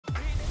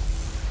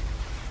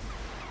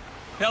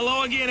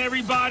Hello again,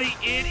 everybody.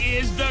 It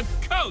is the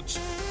coach.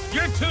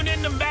 You're tuned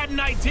in to Madden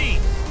 19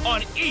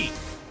 on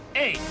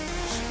EA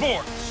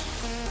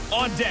Sports.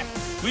 On deck,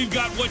 we've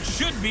got what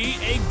should be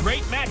a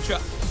great matchup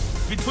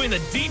between the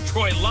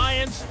Detroit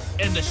Lions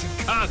and the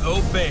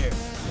Chicago Bears.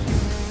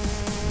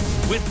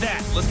 With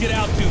that, let's get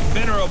out to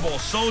venerable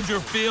Soldier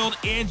Field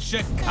in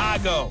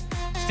Chicago.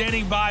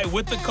 Standing by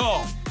with the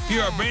call,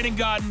 here are Brandon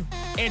Godden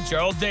and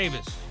Charles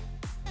Davis.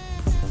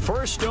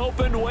 First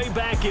opened way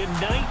back in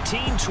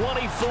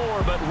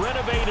 1924, but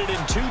renovated in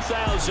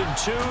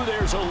 2002.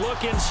 There's a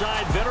look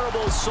inside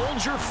venerable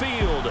Soldier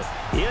Field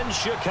in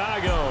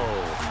Chicago.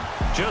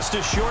 Just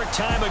a short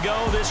time ago,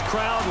 this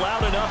crowd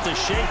loud enough to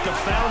shake the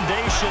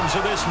foundations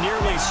of this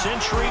nearly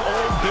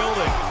century-old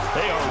building.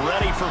 They are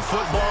ready for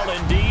football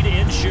indeed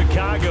in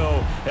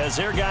Chicago as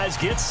their guys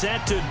get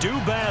set to do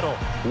battle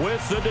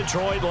with the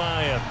Detroit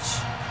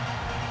Lions.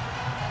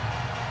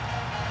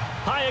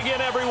 Hi again,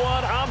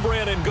 everyone. I'm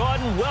Brandon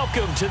Godden.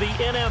 Welcome to the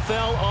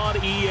NFL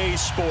on EA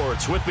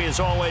Sports. With me,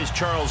 as always,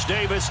 Charles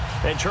Davis.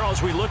 And,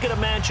 Charles, we look at a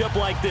matchup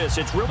like this.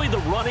 It's really the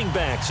running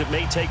backs that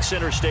may take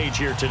center stage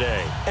here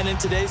today. And in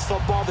today's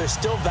football, they're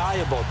still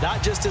valuable,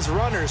 not just as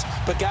runners,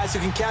 but guys who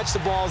can catch the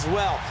ball as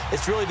well.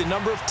 It's really the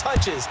number of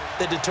touches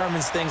that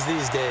determines things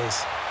these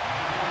days.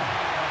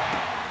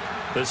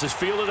 This is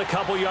fielded a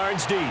couple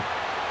yards deep.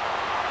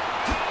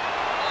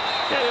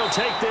 And he'll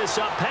take this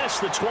up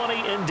past the 20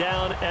 and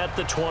down at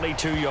the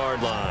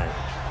 22-yard line.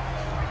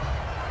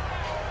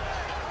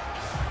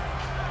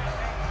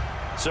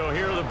 So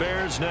here are the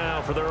Bears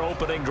now for their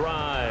opening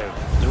drive.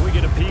 And we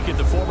get a peek at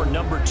the former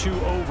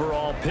 #2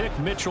 overall pick,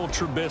 Mitchell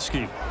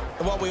Trubisky.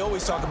 And while we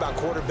always talk about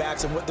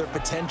quarterbacks and what their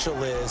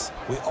potential is,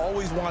 we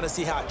always want to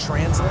see how it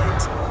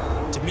translates.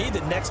 To me,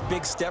 the next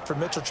big step for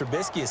Mitchell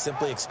Trubisky is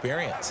simply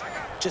experience.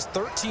 Just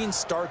 13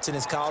 starts in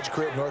his college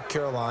career at North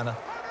Carolina.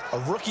 A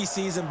rookie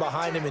season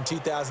behind him in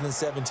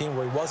 2017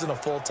 where he wasn't a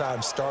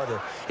full-time starter.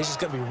 It's just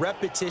going to be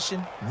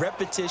repetition,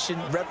 repetition,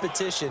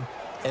 repetition,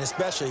 and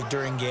especially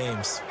during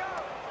games.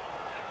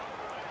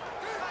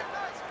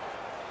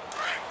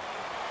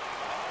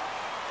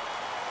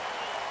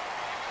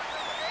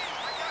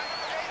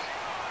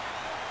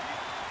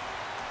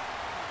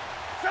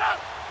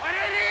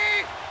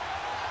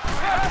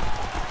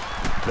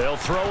 They'll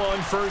throw on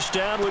first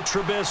down with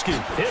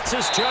Trubisky. Hits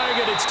his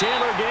target. It's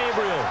Taylor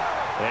Gabriel.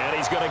 And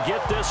he's going to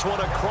get this one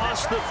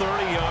across the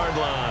 30-yard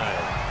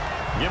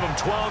line. Give him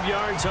 12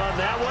 yards on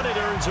that one. It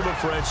earns him a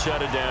fresh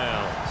set of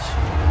downs.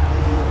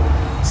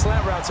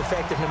 Slant route's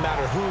effective no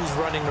matter who's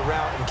running the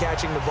route and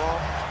catching the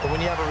ball. But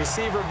when you have a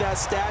receiver of that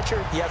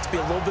stature, you have to be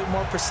a little bit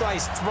more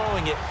precise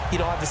throwing it. You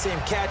don't have the same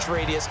catch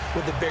radius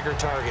with the bigger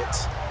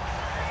targets.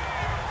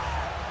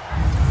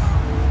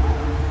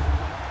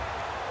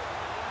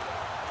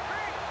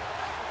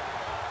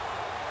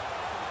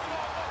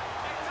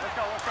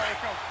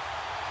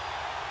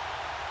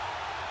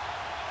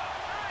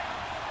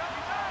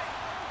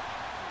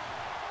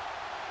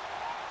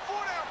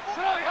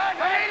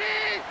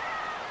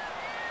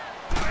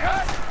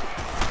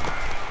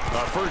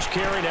 First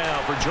carry now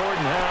for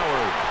Jordan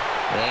Howard.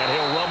 And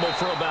he'll rumble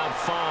for about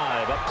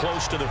 5, up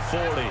close to the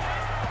 40.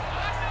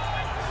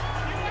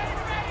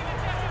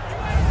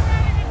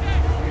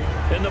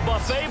 And the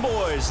Buffet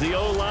boys, the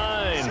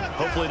O-line,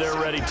 hopefully they're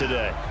ready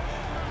today.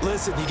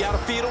 Listen, you got to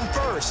feed them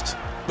first.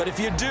 But if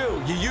you do,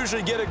 you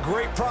usually get a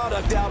great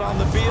product out on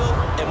the field.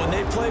 And when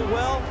they play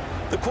well,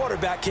 the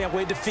quarterback can't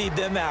wait to feed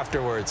them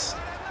afterwards.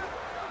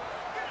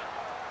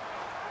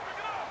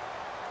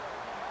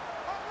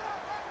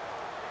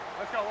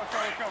 Let's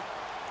go.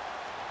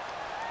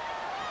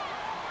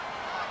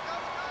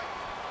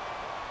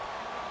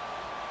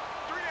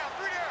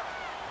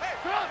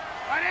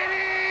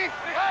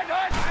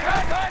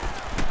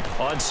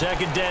 On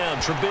second down,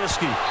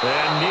 Trubisky.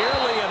 And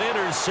nearly an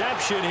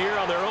interception here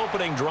on their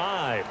opening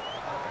drive.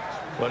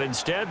 But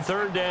instead,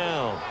 third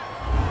down.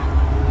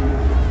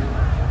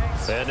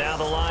 And now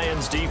the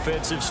Lions'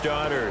 defensive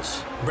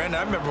starters. Brandon,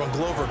 I remember when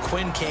Glover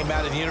Quinn came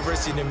out of the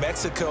University of New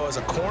Mexico as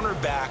a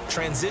cornerback,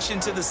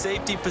 transitioned to the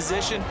safety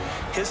position.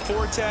 His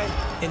forte,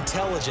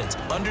 intelligence,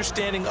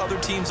 understanding other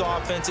teams'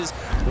 offenses,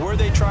 where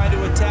they try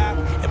to attack,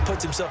 and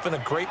puts himself in a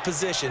great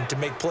position to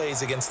make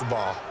plays against the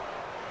ball.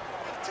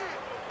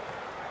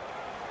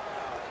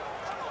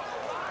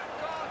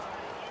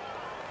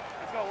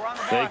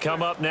 They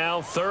come up now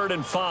 3rd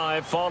and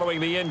 5 following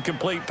the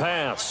incomplete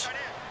pass.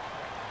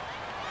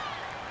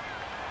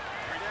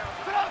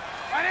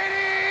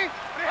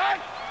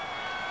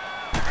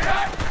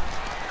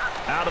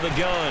 Out of the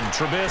gun,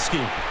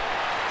 Trubisky.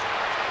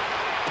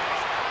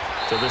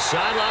 To the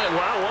sideline.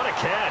 Wow, what a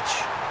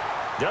catch.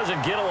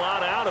 Doesn't get a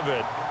lot out of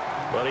it,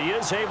 but he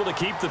is able to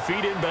keep the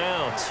feet in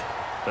bounds.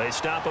 They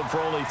stop him for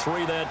only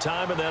 3 that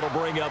time, and that'll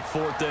bring up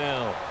 4th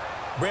down.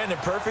 Brandon,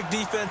 perfect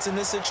defense in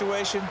this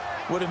situation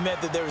would have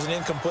meant that there was an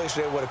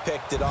incompletion. They would have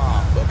picked it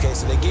off. Okay,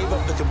 so they gave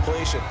up the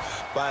completion.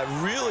 But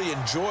I really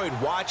enjoyed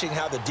watching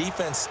how the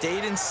defense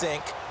stayed in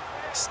sync,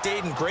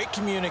 stayed in great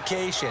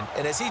communication,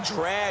 and as he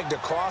dragged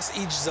across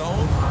each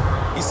zone,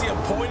 You see him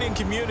pointing,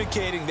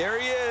 communicating. There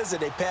he is,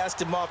 and they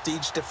passed him off to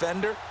each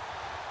defender.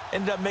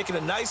 Ended up making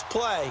a nice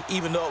play,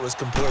 even though it was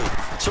complete.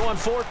 So on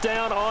fourth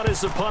down, on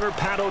is the punter,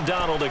 Pat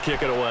O'Donnell, to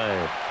kick it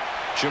away.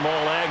 Jamal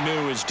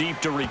Agnew is deep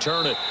to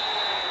return it.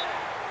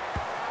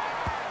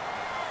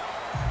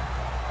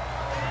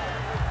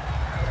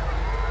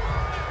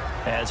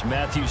 As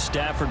Matthew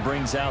Stafford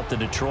brings out the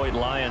Detroit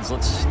Lions,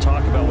 let's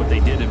talk about what they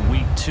did in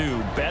Week 2.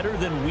 Better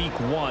than Week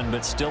 1,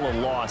 but still a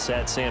loss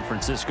at San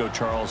Francisco,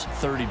 Charles,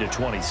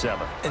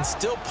 30-27. And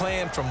still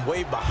playing from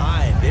way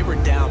behind. They were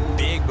down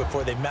big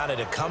before they mounted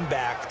a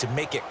comeback to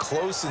make it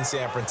close in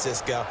San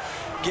Francisco.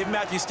 Give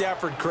Matthew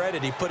Stafford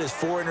credit. He put his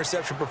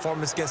 4-interception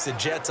performance against the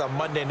Jets on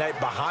Monday night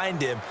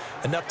behind him,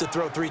 enough to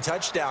throw 3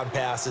 touchdown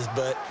passes,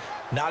 but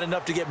not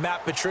enough to get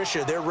Matt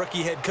Patricia, their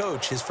rookie head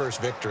coach, his first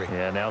victory.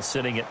 Yeah, now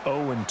sitting at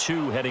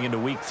 0-2 heading into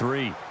Week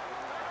 3.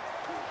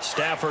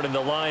 Stafford and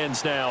the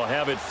Lions now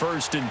have it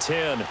 1st and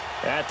 10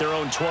 at their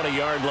own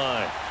 20-yard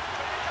line.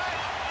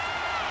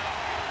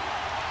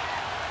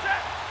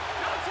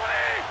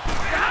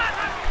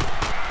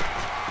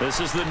 This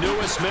is the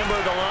newest member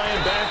of the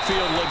Lion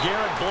backfield,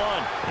 LeGarrette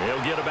Blount.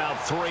 He'll get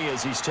about 3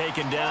 as he's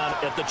taken down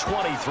at the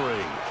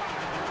 23.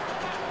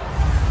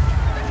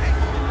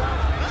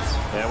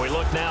 And we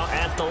look now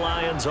at the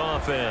Lions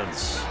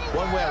offense.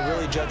 One way I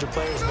really judge a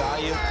player's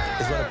value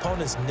is when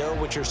opponents know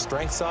what your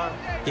strengths are,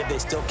 yet they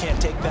still can't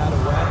take that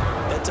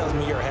away. That tells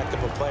me you're a heck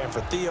of a player.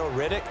 For Theo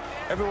Riddick,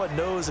 everyone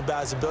knows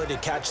about his ability to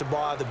catch the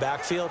ball out of the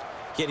backfield,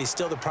 yet he's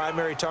still the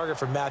primary target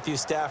for Matthew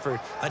Stafford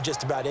on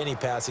just about any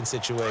passing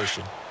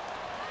situation.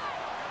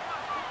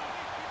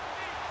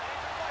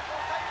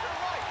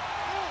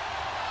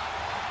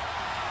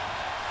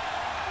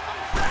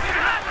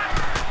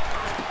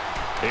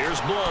 Here's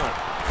Blount.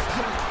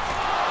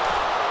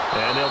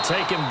 And they'll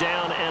take him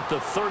down at the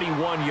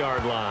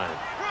 31-yard line.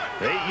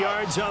 8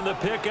 yards on the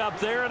pickup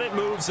there, and it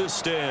moves the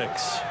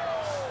sticks.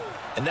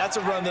 And that's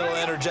a run that'll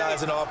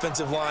energize an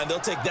offensive line. They'll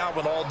take that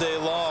one all day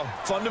long.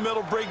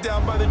 Fundamental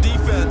breakdown by the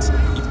defense.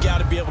 You've got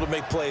to be able to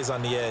make plays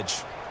on the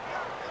edge.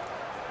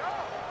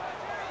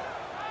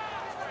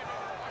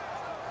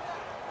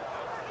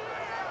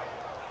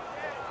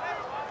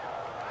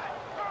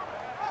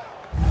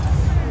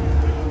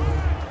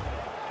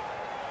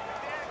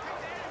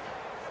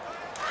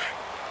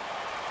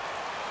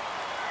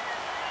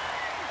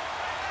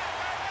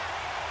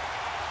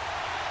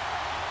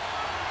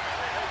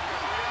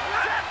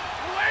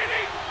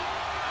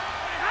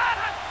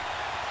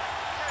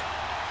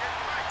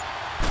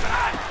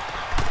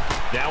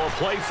 Now a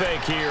play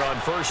fake here on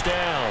 1st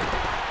down.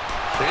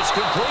 It's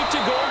complete to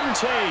Golden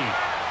Tate.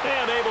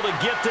 And able to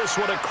get this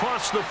one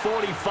across the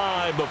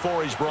 45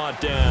 before he's brought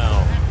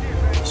down.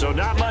 So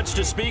not much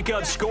to speak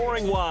of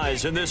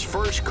scoring-wise in this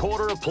first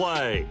quarter of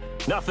play.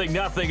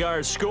 0-0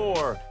 our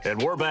score.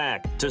 And we're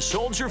back to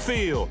Soldier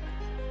Field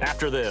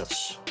after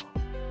this.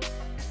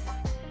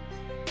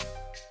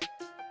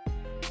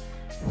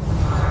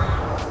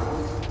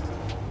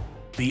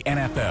 The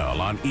NFL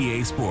on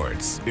EA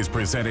Sports is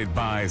presented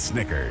by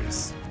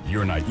Snickers.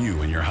 You're not you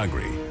when you're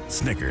hungry.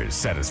 Snickers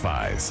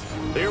satisfies.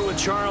 Here with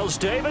Charles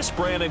Davis,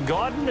 Brandon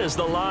Gaudin, as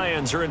the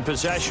Lions are in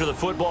possession of the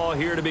football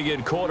here to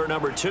begin quarter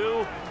number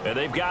 2. And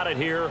they've got it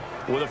here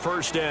with a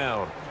 1st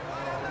down.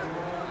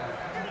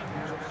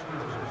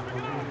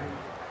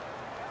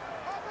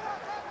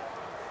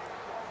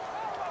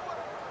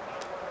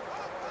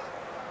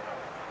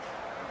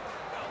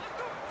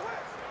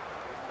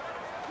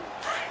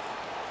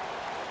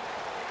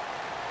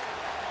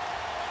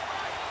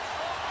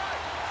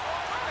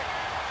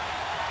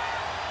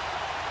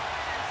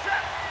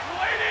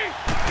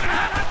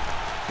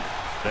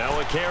 Now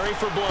a carry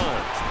for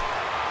Blount.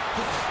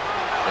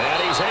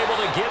 And he's able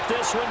to get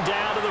this one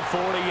down to the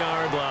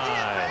 40-yard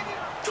line.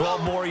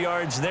 12 more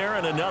yards there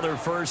and another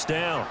 1st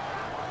down.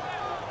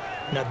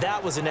 Now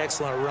that was an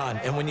excellent run.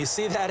 And when you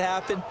see that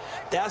happen,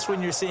 that's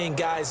when you're seeing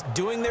guys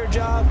doing their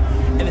job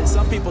and then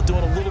some people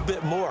doing a little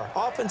bit more.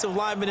 Offensive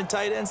linemen and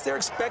tight ends, they're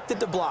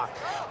expected to block.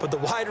 But the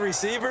wide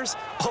receivers,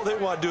 all they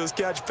want to do is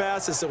catch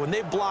passes. So when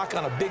they block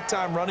on a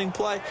big-time running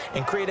play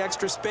and create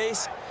extra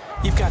space,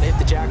 you've got to hit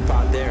the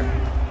jackpot there.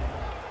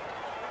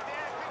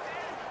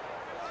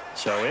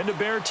 So into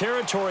Bear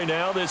territory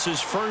now. This is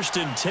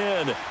 1st and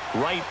 10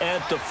 right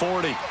at the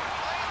 40.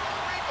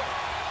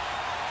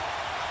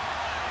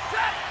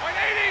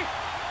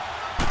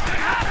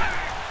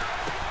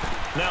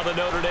 Now the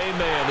Notre Dame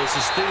man, this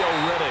is Theo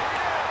Riddick.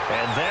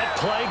 And that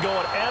play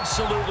going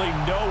absolutely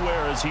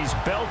nowhere as he's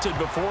belted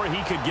before he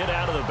could get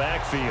out of the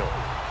backfield.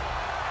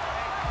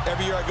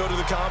 Every year I go to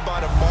the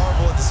combine and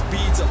marvel at the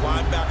speeds that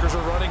linebackers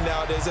are running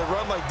nowadays. They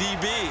run like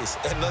DBs.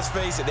 And let's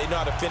face it, they know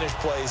how to finish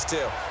plays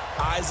too.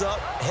 Eyes up,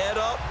 head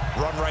up,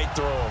 run right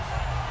through them.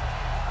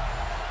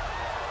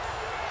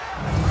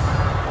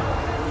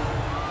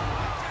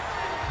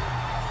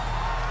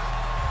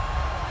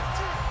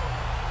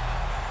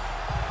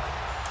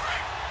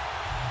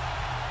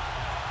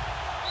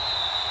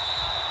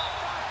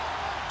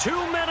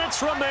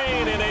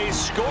 Remain in a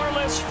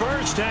scoreless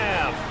first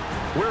half.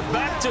 We're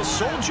back to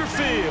Soldier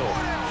Field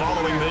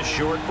following this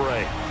short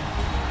break.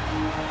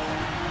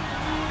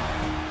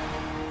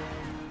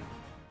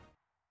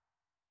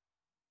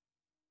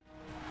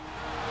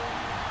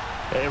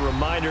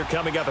 reminder,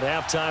 coming up at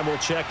halftime, we'll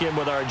check in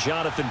with our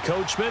Jonathan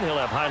Coachman. He'll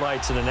have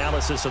highlights and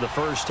analysis of the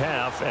first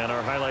half, and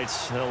our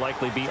highlights will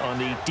likely be on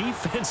the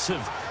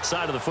defensive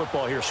side of the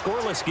football here.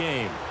 Scoreless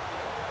game.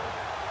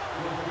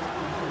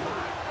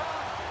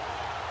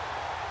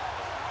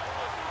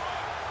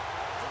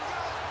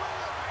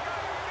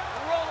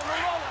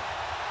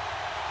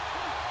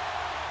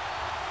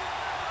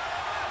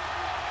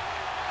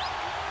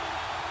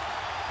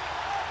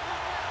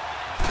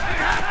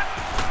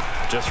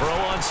 To throw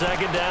on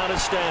second down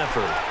is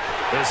Stafford.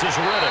 This is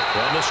Riddick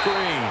on the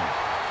screen.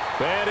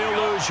 And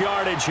he'll lose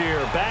yardage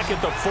here. Back at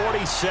the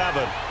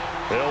 47.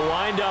 He'll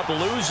wind up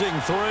losing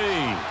 3.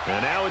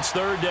 And now it's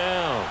third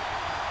down.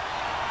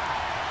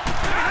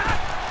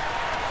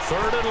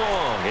 Third and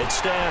long. It's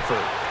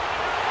Stafford.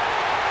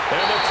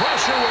 And the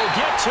pressure will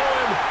get to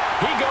him.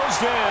 He goes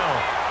down.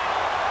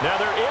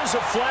 Now there is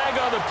a flag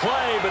on the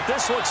play, but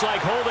this looks like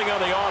holding on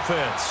the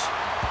offense.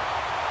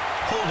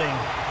 Holding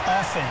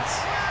offense.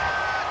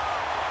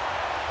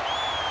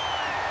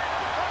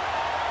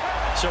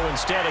 So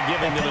instead of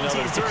giving them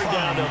another third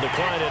down, they'll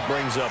decline it,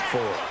 brings up 4.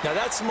 Now,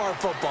 that's smart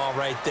football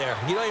right there.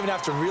 You don't even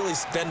have to really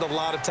spend a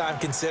lot of time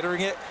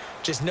considering it.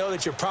 Just know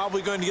that you're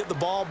probably going to get the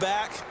ball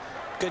back.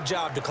 Good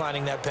job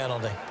declining that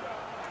penalty.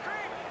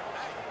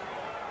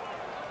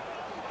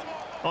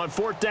 On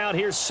fourth down,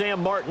 here's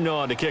Sam Martin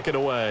on to kick it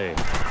away.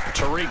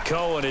 Tariq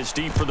Cohen is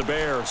deep for the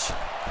Bears.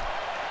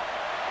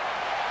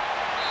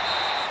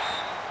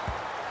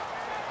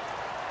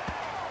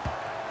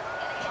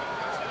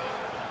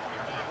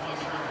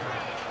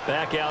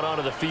 Back out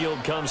onto the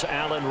field comes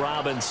Allen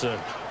Robinson.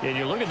 And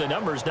you look at the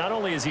numbers, not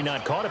only has he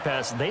not caught a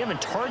pass, they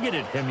haven't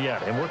targeted him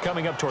yet, and we're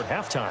coming up toward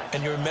halftime.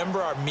 And you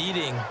remember our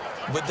meeting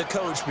with the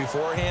coach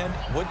beforehand?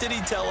 What did he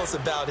tell us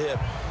about him?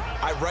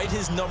 I write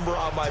his number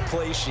on my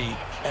play sheet,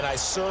 and I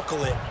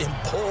circle it in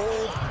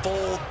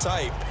bold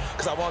type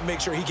because I want to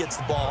make sure he gets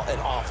the ball and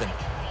often.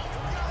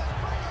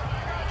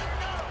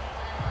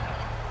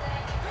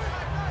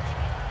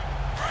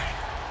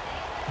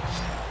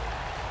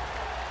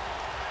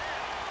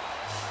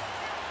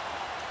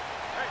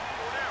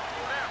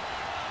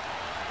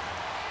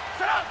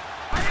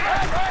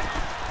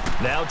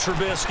 Now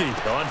Trubisky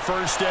on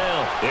first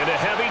down. Into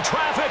heavy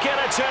traffic, and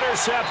it's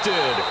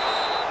intercepted.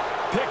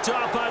 Picked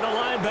off by the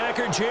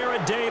linebacker,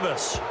 Jared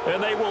Davis.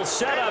 And they will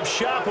set up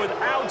shop with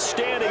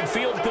outstanding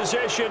field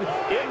position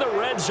in the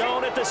red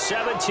zone at the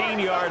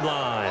 17-yard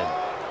line.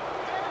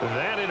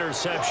 That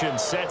interception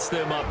sets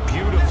them up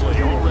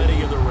beautifully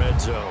already in the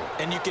red zone.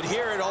 And you could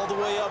hear it all the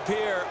way up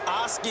here.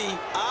 Oski,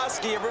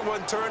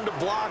 everyone turned to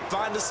block,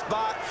 find a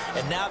spot,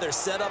 and now they're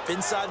set up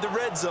inside the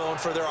red zone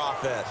for their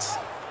offense.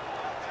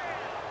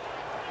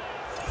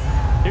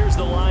 Here's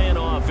the Lion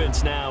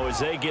offense now as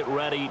they get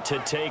ready to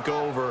take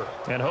over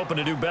and hoping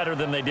to do better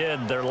than they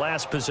did their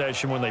last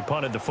possession when they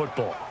punted the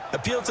football.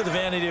 Appeal to the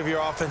vanity of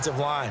your offensive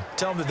line.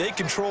 Tell them that they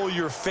control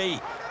your fate.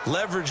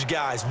 Leverage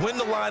guys. Win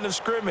the line of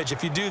scrimmage.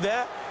 If you do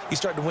that, you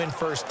start to win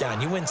first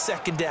down. You win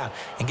second down.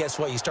 And guess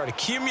what? You start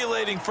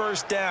accumulating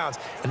first downs,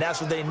 and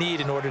that's what they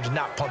need in order to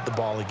not punt the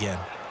ball again.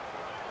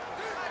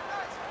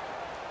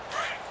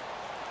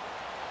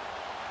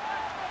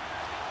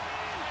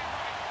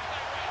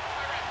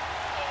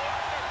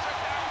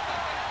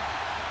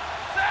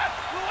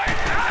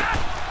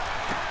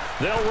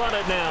 They'll run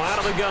it now out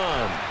of the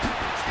gun.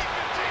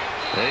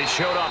 They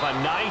showed off a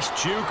nice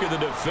juke of the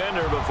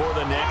defender before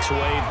the next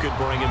wave could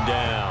bring him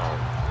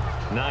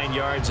down. 9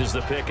 yards is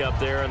the pickup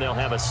there, and they'll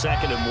have a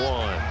 2nd and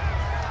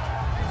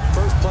 1.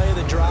 First play of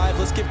the drive,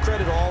 let's give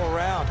credit all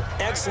around.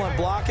 Excellent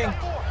blocking,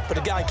 but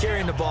the guy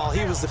carrying the ball,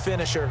 he was the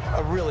finisher.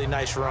 A really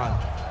nice run.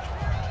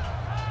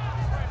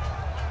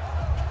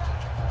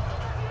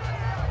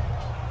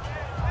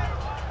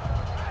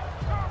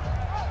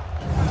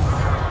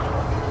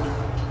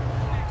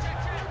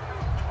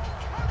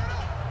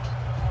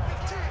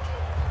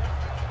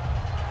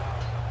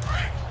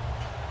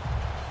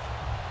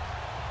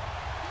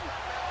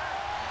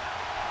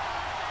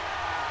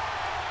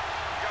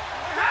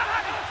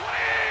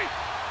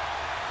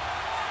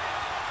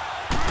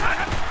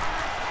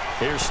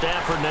 Here's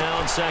Stafford now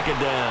on 2nd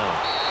down.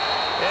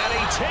 And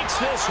he takes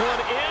this one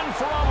in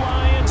for a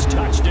Lions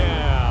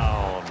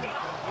touchdown.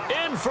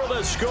 In for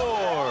the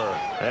score.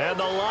 And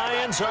the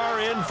Lions are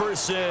in for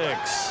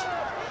 6.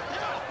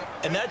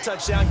 And that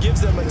touchdown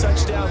gives them a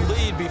touchdown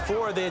lead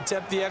before they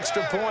attempt the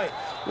extra point.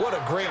 What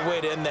a great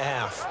way to end the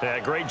half. Yeah,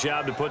 great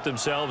job to put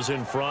themselves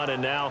in front.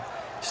 And now,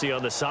 see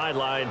on the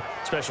sideline,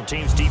 special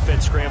teams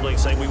defense scrambling,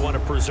 saying we want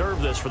to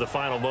preserve this for the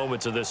final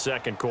moments of this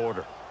second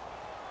quarter.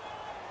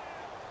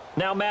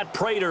 Now Matt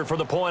Prater for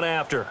the point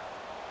after.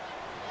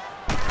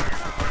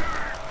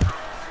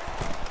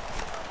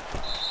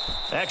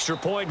 Extra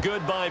point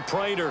good by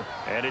Prater.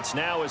 And it's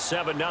now a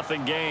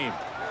 7-0 game.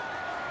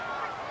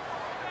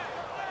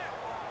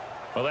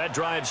 Well, that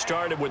drive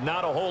started with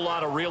not a whole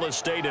lot of real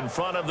estate in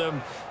front of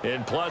them.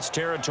 In plus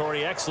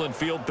territory, excellent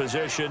field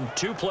position.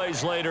 2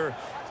 plays later,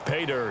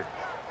 pay dirt.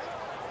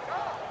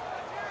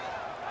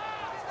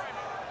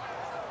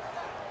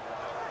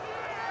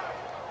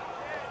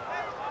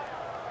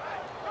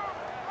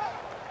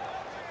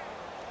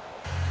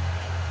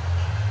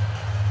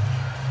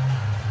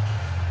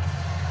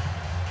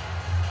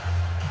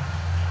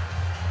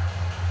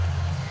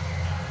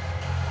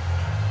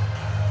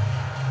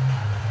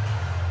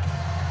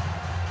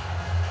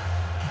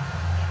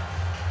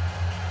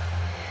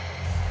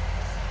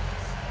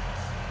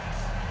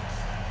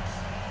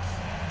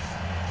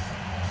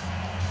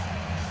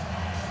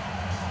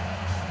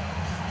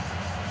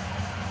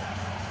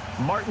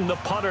 Martin, the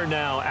punter,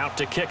 now out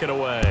to kick it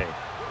away.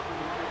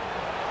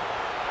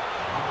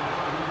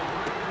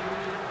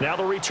 Now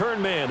the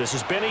return man. This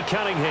is Benny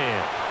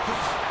Cunningham.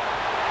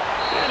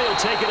 And he'll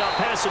take it up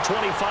past the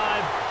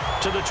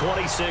 25 to the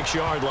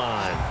 26-yard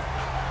line.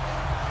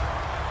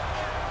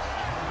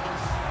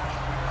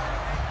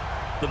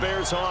 The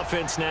Bears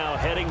offense now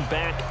heading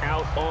back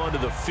out onto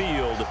the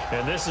field.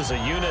 And this is a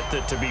unit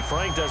that, to be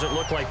frank, doesn't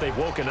look like they've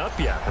woken up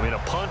yet. I mean, a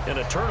punt and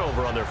a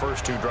turnover on their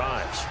first 2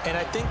 drives. And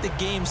I think the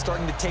game's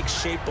starting to take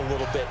shape a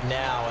little bit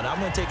now. And I'm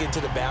going to take it to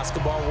the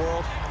basketball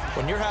world.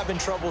 When you're having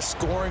trouble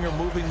scoring or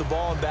moving the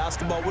ball in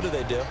basketball, what do?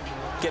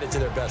 Get it to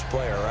their best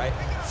player, right?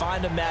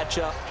 Find a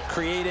matchup,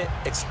 create it,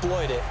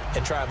 exploit it,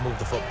 and try and move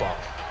the football.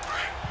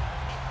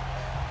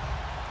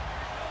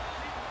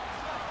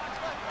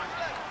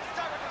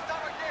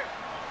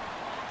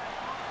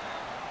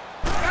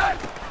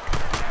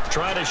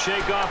 Trying to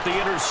shake off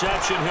the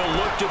interception. He'll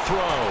look to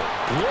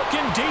throw.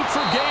 Looking deep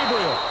for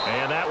Gabriel.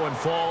 And that one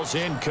falls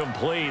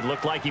incomplete.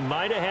 Looked like he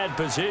might have had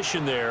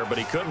position there, but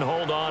he couldn't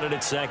hold on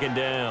at second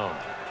down.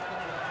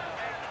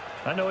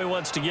 I know he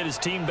wants to get his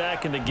team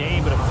back in the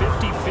game, but a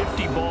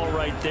 50-50 ball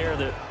right there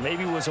that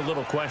maybe was a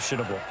little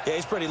questionable. Yeah,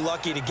 he's pretty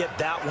lucky to get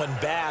that one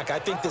back. I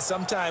think that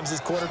sometimes his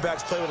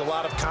quarterbacks play with a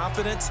lot of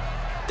confidence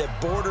that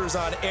borders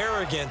on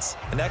arrogance,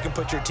 and that can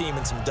put your team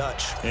in some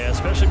Dutch. Yeah,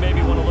 especially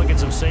maybe want to look at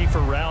some safer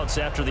routes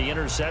after the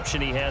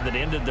interception he had that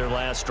ended their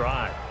last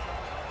drive.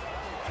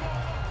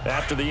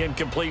 After the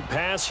incomplete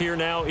pass, here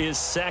now is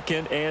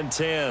 2nd and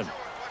 10.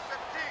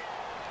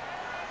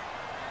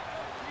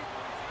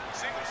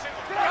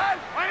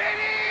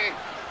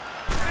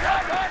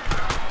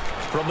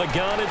 From the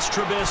gun, it's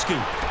Trubisky.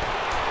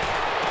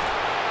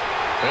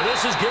 And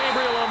this is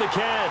Gabriel on the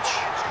catch.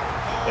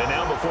 And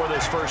now before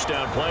this first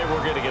down play,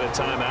 we're going to get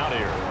a timeout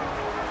here,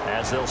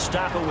 as they'll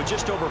stop it with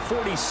just over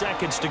 40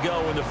 seconds to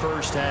go in the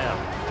first half.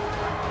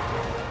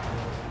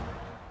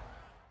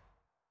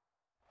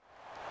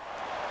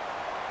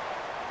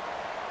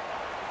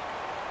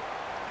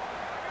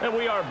 And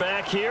we are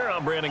back here.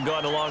 I'm Brandon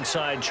Gaudin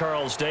alongside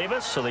Charles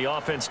Davis. So the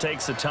offense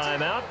takes a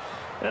timeout,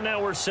 and now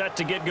we're set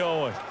to get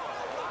going.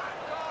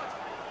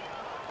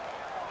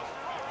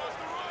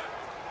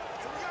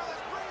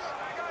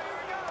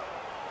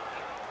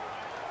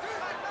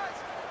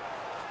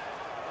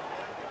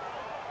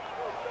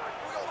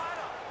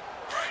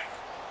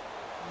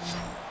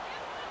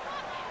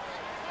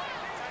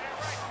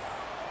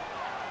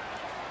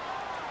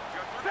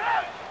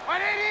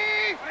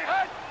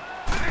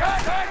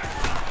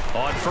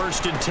 On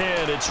 1st and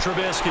 10, it's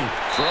Trubisky.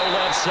 Throw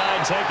left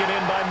side, taken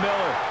in by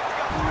Miller.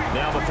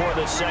 Now before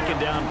the second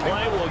down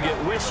play, we'll get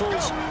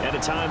whistles and a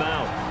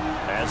timeout,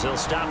 as they'll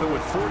stop it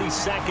with 40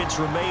 seconds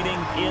remaining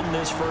in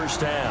this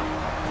first half.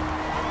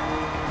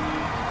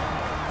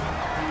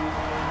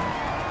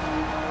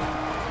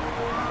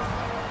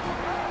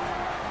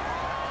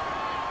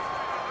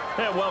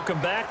 And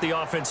welcome back. The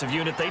offensive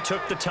unit, they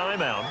took the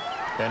timeout,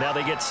 and now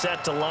they get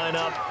set to line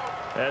up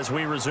as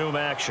we resume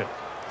action.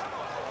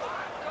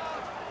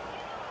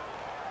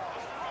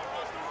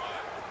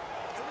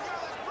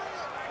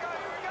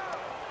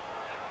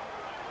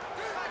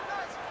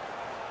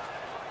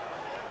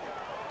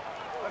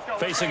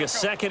 Facing a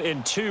 2nd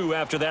and 2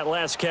 after that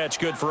last catch,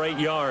 good for 8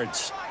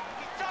 yards.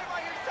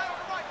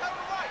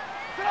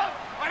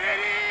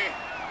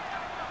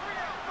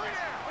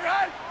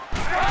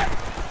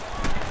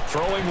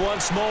 Throwing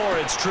once more,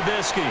 it's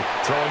Trubisky.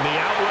 Throwing the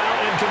out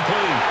route,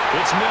 incomplete.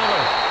 It's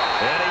Miller.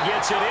 And he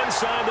gets it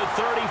inside the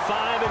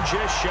 35 and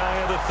just shy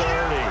of the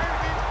 30.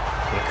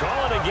 They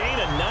call it a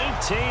gain of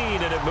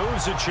 19, and it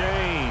moves the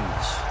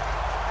chains.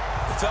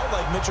 It felt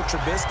like Mitchell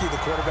Trubisky, the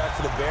quarterback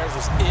for the Bears,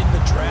 was in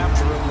the draft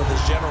room with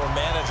his general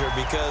manager,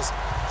 because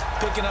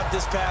picking up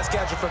this pass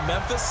catcher from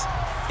Memphis,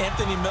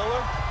 Anthony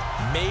Miller,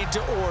 made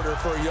to order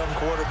for a young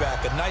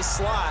quarterback. A nice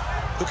slot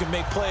who can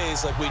make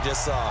plays like we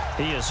just saw.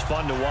 He is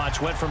fun to watch.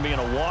 Went from being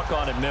a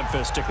walk-on at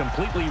Memphis to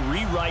completely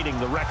rewriting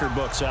the record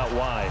books out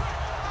wide.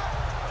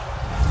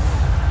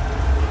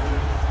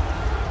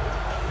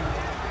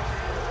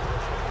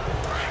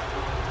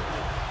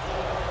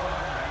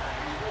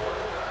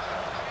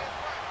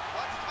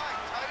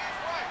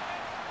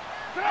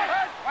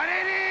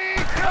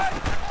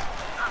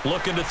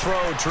 Looking to throw,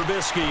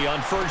 Trubisky on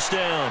 1st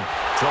down.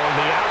 Throwing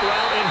the out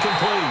route,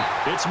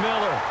 incomplete. It's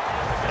Miller.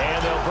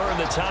 And they'll burn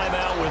the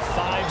timeout with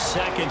 5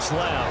 seconds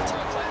left.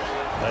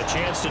 A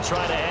chance to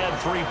try to add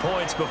 3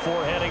 points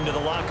before heading to the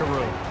locker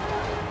room.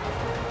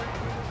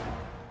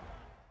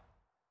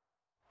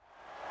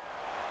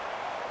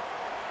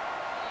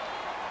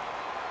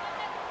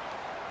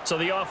 So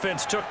the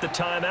offense took the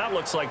timeout.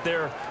 Looks like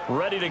they're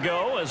ready to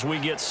go as we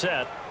get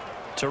set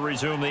to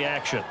resume the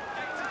action.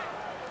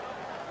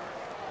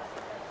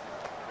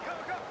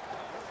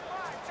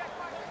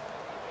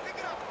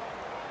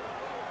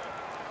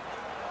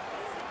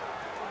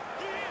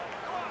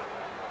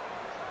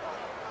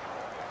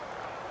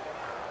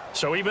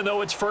 So even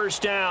though it's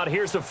 1st down,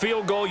 here's the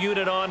field goal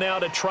unit on now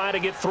to try to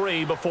get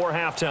 3 before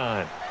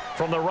halftime.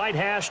 From the right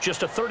hash,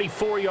 just a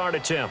 34-yard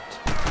attempt.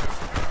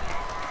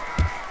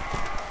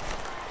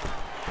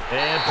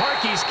 And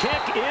Parkey's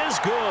kick is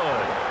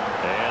good.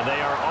 And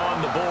they are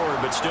on the board,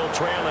 but still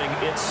trailing.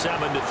 It's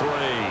 7-3.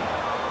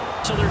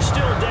 So they're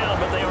still down,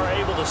 but they are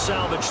able to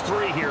salvage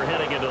 3 here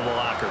heading into the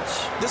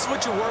lockers. This is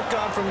what you work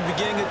on from the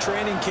beginning of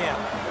training camp.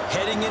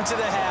 Heading into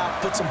the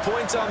half, put some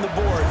points on the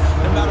board.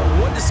 No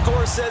matter what the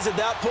score says at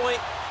that point,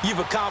 you've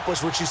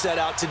accomplished what you set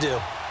out to do.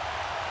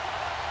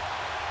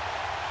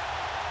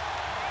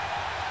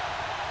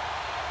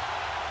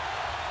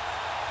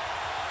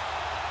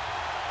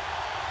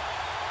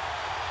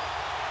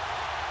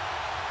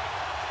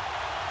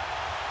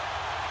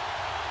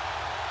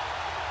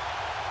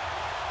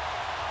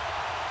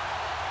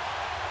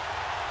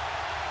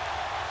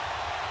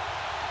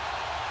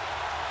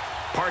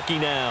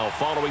 Parkey now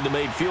following the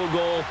made field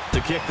goal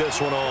to kick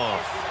this one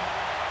off.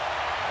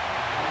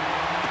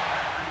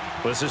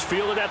 This is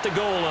fielded at the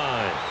goal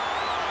line.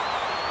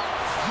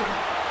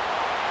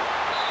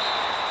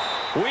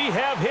 We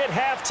have hit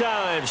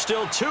halftime.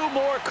 Still 2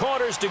 more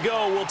quarters to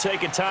go. We'll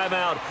take a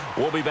timeout.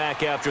 We'll be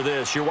back after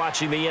this. You're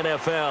watching the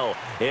NFL,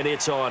 and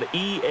it's on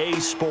EA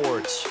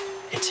Sports.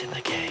 It's in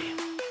the game.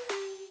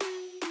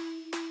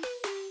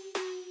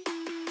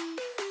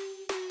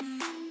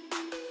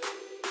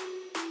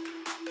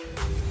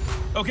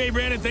 Okay,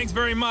 Brandon, thanks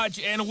very much,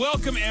 and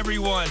welcome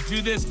everyone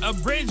to this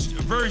abridged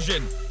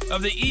version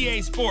of the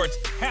EA Sports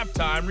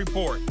Halftime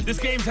Report. This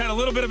game's had a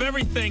little bit of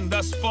everything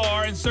thus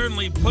far, and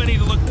certainly plenty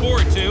to look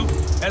forward to,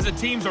 as the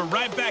teams are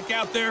right back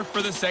out there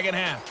for the second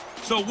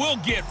half. So we'll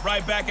get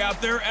right back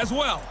out there as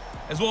well,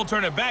 as we'll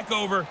turn it back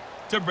over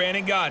to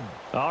Brandon Godden.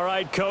 All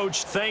right,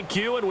 Coach, thank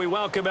you, and we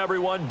welcome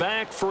everyone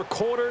back for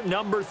quarter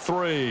number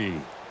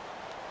 3.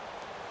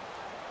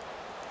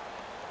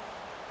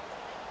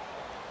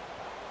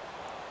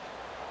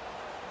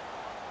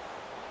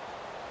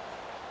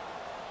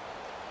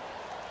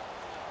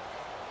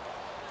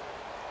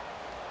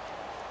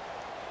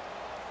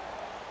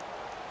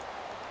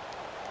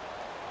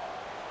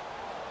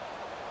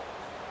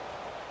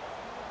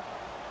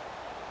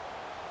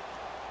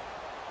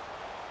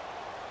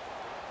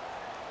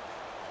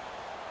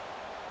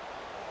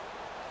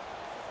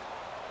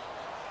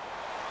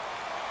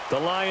 The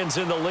Lions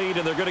in the lead,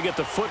 and they're going to get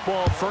the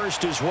football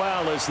first as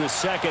well as the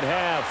second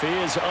half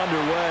is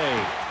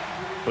underway.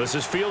 This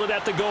is fielded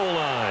at the goal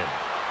line.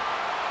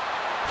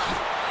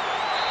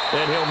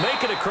 And he'll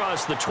make it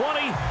across the 20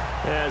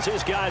 as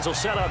his guys will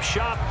set up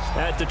shop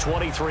at the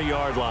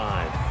 23-yard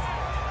line.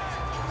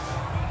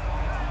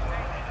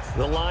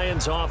 The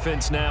Lions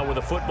offense now with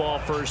a football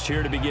first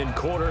here to begin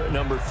quarter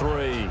number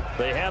 3.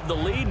 They have the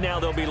lead. Now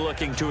they'll be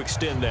looking to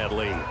extend that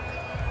lead.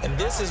 And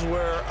this is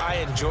where I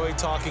enjoy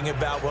talking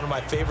about one of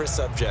my favorite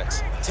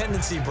subjects,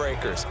 tendency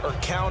breakers, or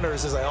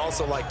counters as I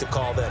also like to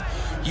call them.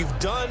 You've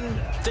done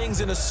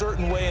things in a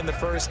certain way in the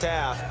first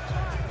half,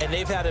 and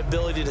they've had the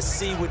ability to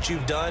see what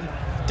you've done.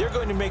 They're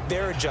going to make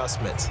their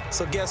adjustments.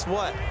 So guess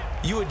what?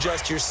 You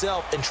adjust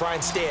yourself and try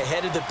and stay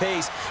ahead of the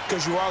pace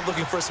because you are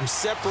looking for some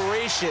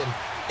separation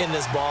in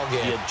this ball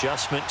game. The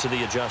adjustment to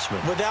the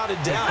adjustment. Without a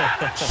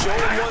doubt. Show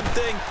them one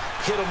thing,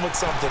 hit them with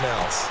something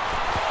else.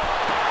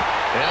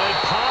 And it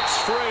pops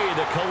free.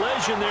 The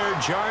collision there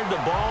jarred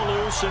the ball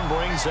loose and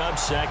brings up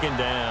second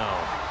down.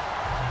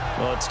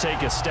 Well, let's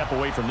take a step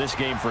away from this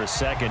game for a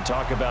second.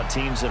 Talk about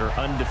teams that are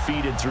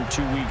undefeated through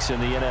 2 weeks in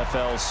the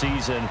NFL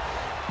season.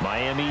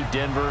 Miami,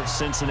 Denver,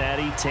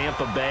 Cincinnati,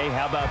 Tampa Bay.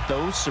 How about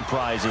those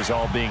surprises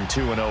all being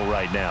 2-0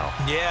 right now?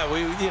 Yeah,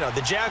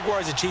 the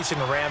Jaguars, the Chiefs, and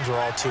the Rams are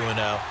all 2-0.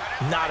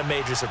 Not a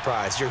major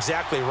surprise. You're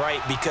exactly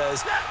right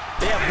because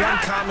they have one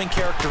common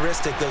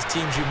characteristic, those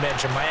teams you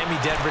mentioned,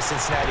 Miami, Denver,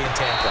 Cincinnati, and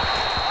Tampa.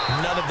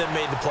 None of them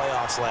made the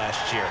playoffs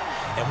last year.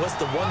 And what's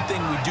the one thing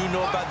we do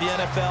know about the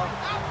NFL?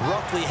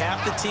 Roughly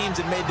half the teams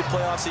that made the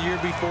playoffs a year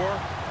before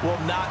will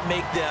not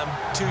make them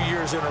 2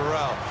 years in a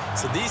row.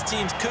 So these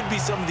teams could be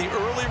some of the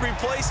early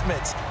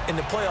replacements in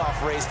the playoff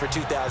race for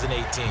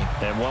 2018.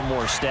 And one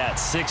more stat,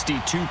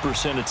 62%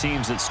 of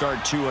teams that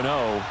start 2-0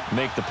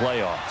 make the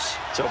playoffs.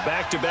 So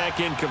back-to-back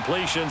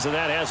incompletions, and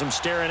that has them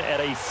staring at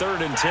a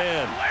 3rd and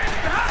 10.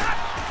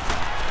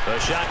 A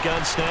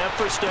shotgun snap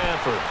for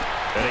Stafford.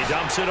 And he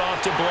dumps it off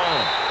to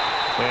Blount.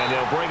 And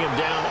they'll bring him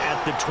down at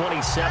the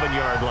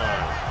 27-yard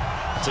line.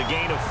 It's a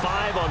gain of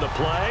 5 on the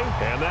play,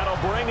 and that'll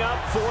bring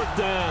up 4th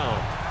down.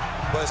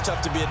 Well, it's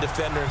tough to be a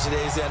defender in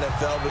today's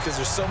NFL because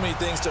there's so many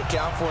things to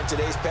account for in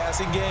today's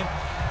passing game,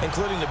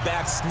 including the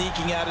back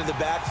sneaking out of the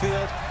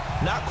backfield.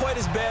 Not quite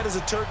as bad as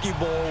a turkey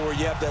bowl where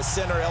you have that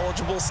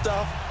center-eligible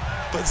stuff,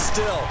 but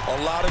still a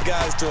lot of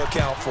guys to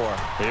account for.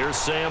 Here's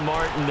Sam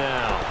Martin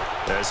now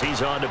as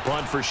he's on to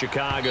punt for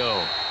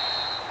Chicago.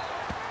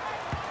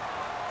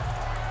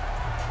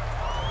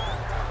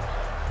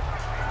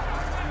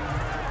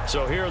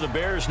 So here are the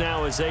Bears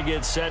now as they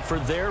get set for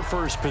their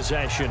first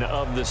possession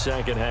of the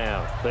second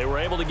half. They were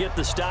able to get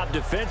the stop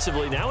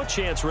defensively. Now a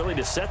chance really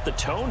to set the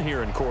tone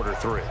here in quarter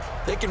three.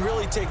 They can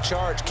really take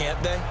charge,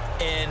 can't they?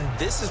 And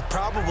this is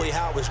probably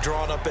how it was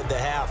drawn up at the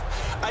half.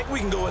 I think we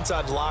can go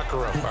inside the locker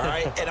room, all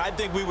right? And I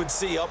think we would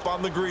see up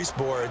on the grease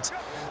boards,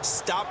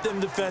 stop them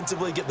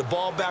defensively, get the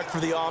ball back for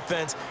the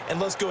offense, and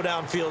let's go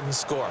downfield and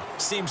score.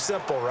 Seems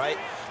simple, right?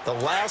 The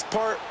last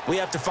part, we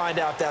have to find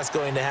out if that's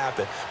going to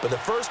happen. But the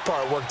first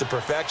part worked to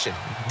perfection.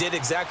 Did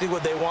exactly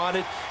what they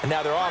wanted, and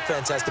now their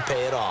offense has to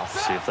pay it off.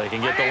 See if they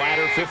can get the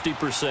latter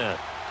 50%.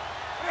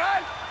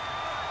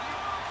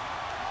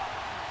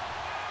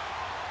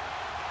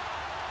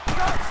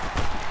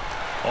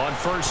 On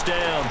first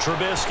down,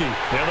 Trubisky.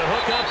 Now the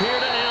hook up here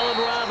to Allen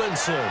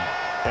Robinson.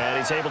 And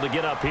he's able to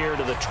get up here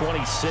to the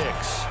 26.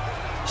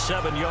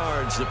 7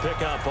 yards, the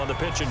pickup on the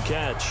pitch and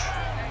catch.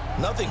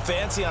 Nothing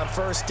fancy on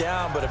first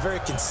down, but a very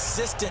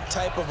consistent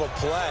type of a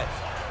play.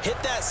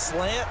 Hit that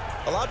slant.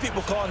 A lot of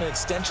people call it an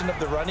extension of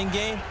the running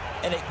game,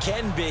 and it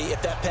can be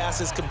if that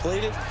pass is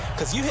completed,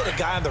 because you hit a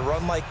guy on the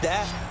run like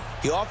that,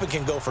 he often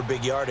can go for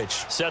big yardage.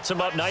 Sets him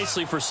up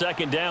nicely for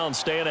second down,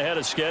 staying ahead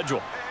of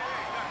schedule.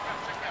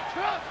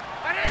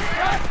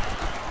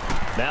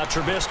 Now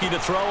Trubisky to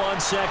throw on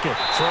second.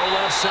 Throw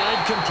left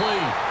side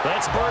complete.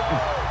 That's Burton.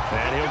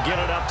 And he'll get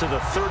it up to the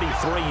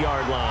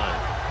 33-yard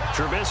line.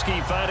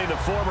 Trubisky finding the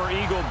former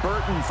Eagle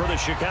Burton for the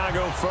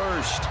Chicago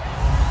first.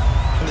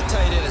 And the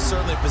tight end is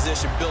certainly a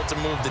position built to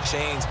move the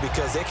chains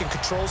because they can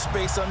control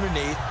space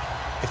underneath.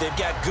 If they've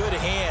got good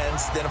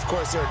hands, then of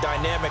course they're a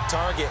dynamic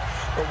target.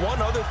 But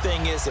one other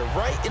thing is they're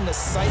right in the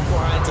sight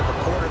lines of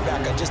a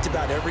quarterback on just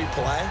about every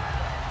play.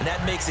 And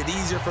that makes it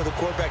easier for the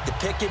quarterback to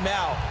pick him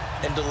out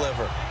and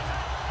deliver.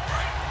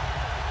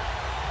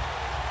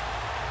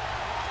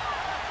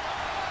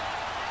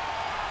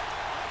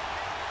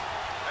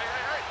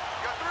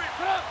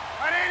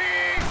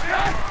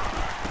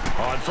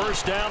 On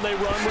first down, they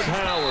run with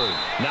Howard.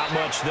 Not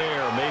much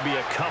there. Maybe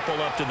a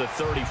couple up to the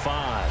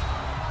 35.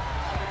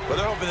 Well,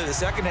 they're hoping that the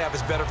second half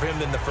is better for him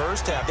than the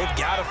first half. They've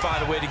got to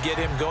find a way to get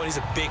him going. He's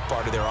a big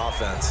part of their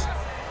offense.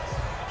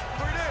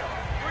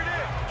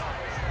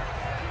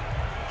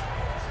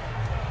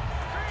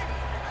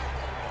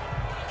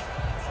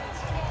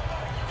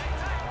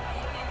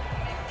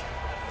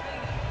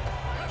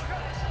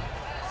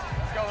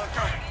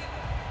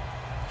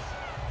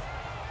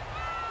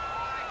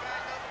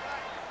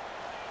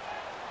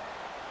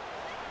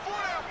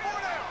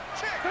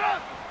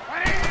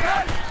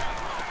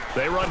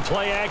 They run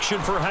play action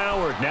for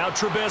Howard. Now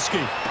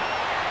Trubisky.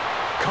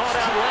 Caught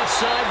out left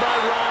side by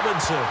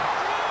Robinson.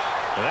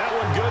 That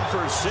one good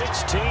for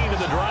 16, and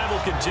the drive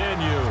will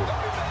continue.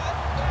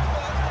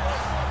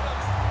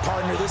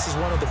 Partner, this is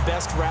one of the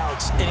best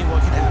routes anyone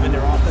can have in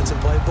their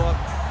offensive playbook.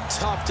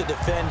 Tough to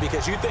defend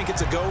because you think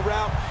it's a go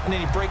route, and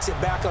then he breaks it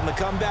back on the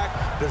comeback.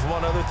 There's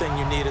one other thing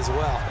you need as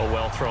well. A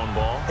well-thrown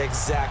ball.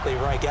 Exactly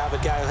right. You have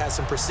a guy who has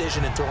some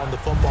precision in throwing the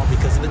football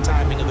because of the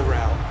timing of the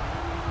route.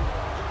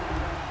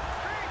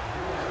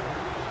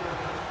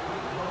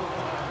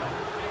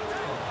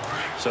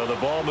 So the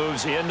ball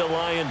moves into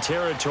Lion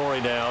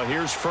territory now.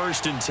 Here's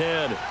 1st and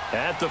 10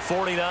 at the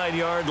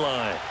 49-yard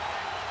line.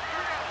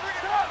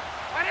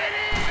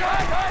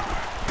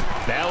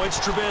 Now it's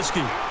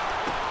Trubisky.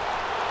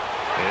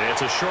 And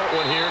it's a short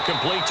one here,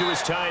 complete to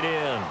his tight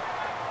end.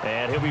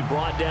 And he'll be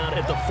brought down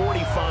at the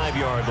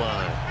 45-yard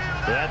line.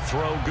 That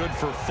throw good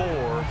for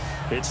 4.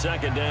 It's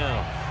second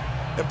down.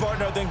 And,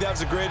 partner, I think that's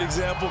a great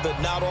example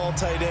that not all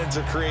tight ends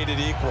are created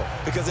equal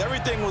because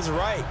everything was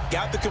right.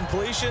 Got the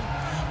completion,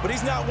 but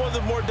he's not one of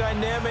the more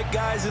dynamic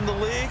guys in the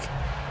league.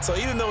 So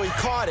even though he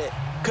caught it,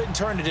 couldn't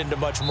turn it into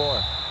much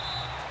more.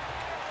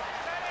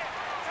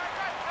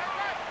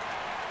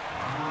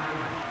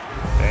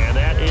 And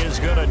that is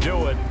going to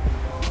do it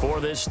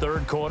for this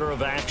third quarter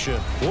of action.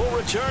 We'll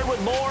return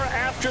with more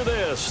after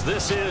this.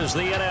 This is the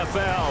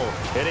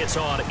NFL, and it's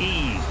on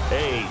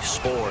EA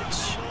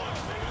Sports.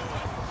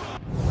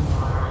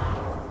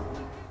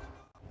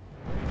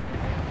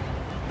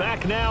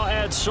 Back now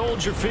at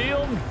Soldier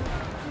Field.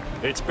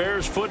 It's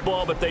Bears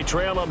football, but they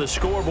trail on the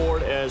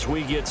scoreboard as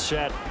we get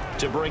set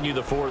to bring you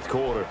the fourth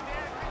quarter.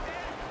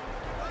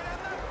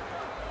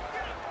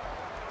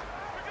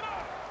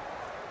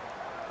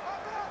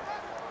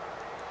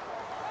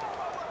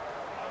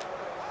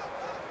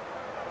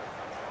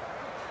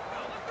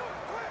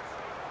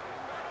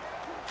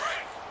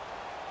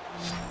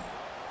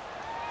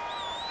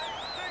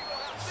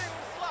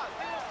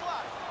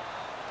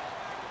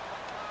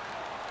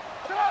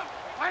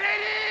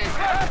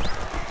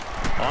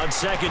 On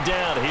second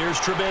down, here's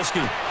Trubisky.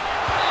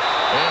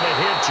 And the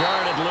hit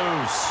jarred it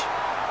loose.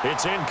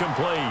 It's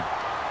incomplete.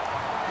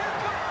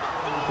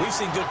 We've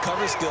seen good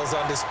cover skills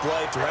on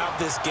display throughout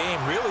this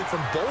game, really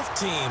from both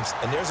teams.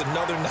 And there's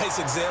another nice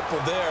example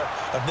there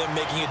of them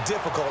making it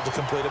difficult to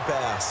complete a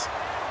pass.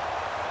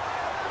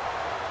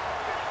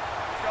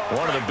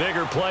 One of the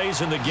bigger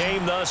plays in the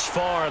game thus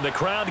far. The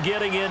crowd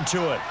getting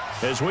into it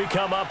as we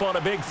come up on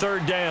a big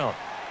third down.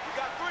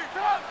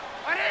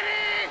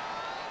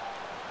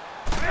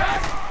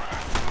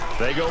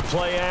 They go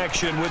play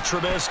action with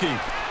Trubisky.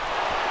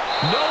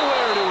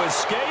 Nowhere to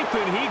escape,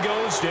 and he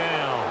goes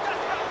down.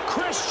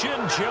 Christian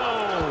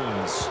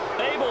Jones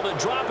able to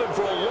drop it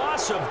for a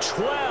loss of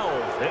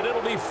 12, and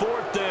it'll be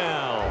 4th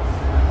down.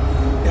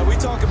 Yeah, we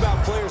talk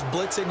about players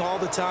blitzing all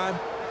the time.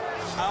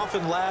 I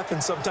often laugh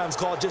and sometimes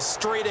call it just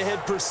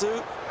straight-ahead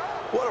pursuit.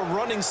 What a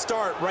running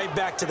start right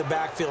back to the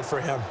backfield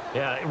for him.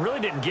 Yeah, it really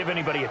didn't give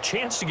anybody a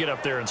chance to get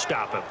up there and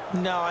stop him.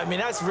 No, I mean,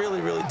 that's really,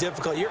 really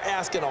difficult. You're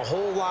asking a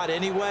whole lot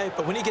anyway,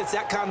 but when he gets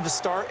that kind of a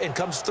start and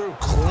comes through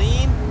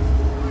clean,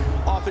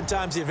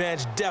 oftentimes the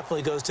advantage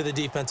definitely goes to the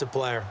defensive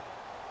player.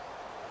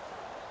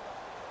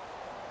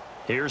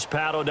 Here's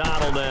Pat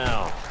O'Donnell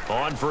now.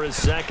 On for his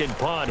second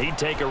punt. He'd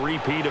take a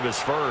repeat of his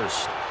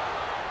first.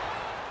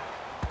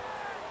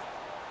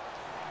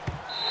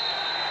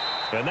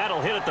 And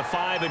that'll hit at the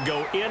 5 and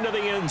go into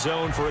the end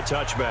zone for a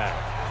touchback.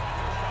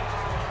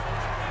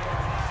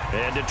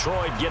 And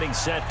Detroit getting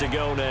set to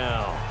go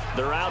now.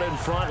 They're out in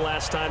front.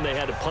 Last time they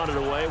had to punt it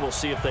away. We'll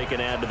see if they can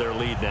add to their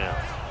lead now.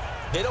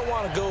 They don't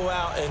want to go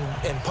out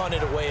and punt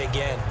it away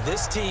again.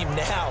 This team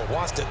now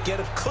wants to get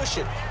a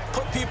cushion,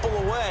 put people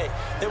away.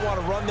 They want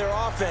to run their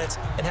offense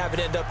and have it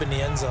end up in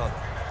the end zone.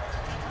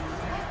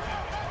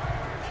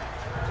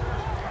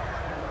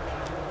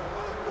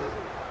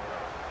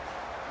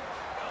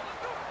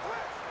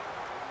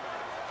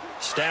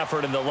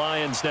 Stafford and the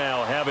Lions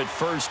now have it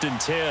 1st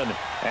and 10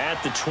 at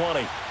the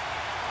 20.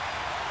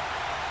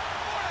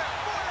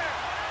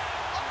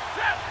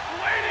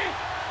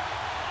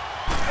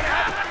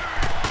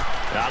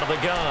 Out of the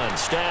gun,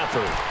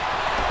 Stafford.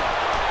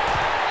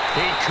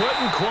 He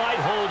couldn't quite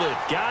hold it.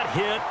 Got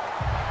hit.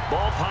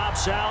 Ball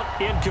pops out,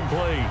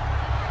 incomplete.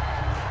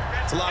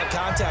 It's a lot of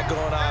contact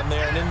going on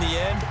there, and in the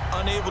end,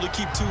 unable to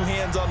keep 2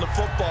 hands on the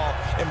football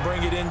and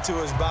bring it into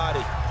his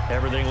body.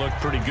 Everything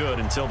looked pretty good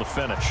until the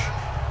finish.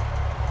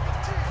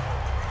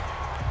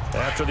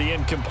 After the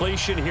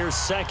incompletion, here's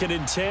 2nd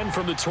and 10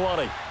 from the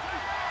 20.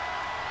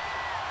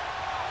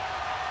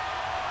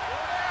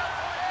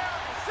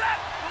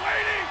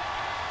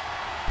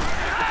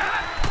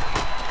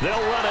 They'll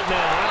run it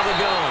now out of the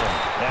gun.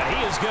 And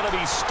he is going to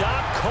be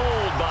stopped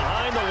cold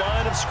behind the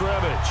line of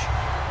scrimmage.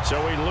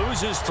 So he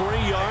loses 3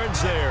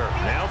 yards there.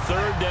 Now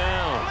 3rd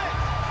down.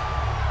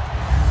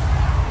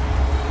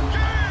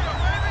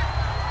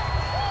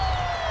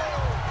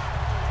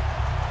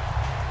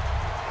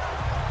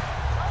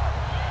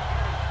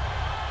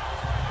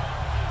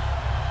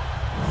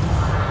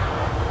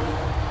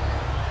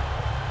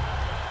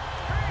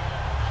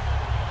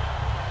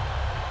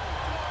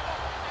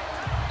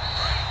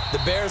 The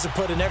Bears have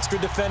put an extra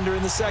defender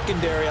in the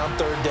secondary on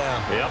 3rd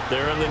down. Yep,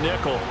 they're in the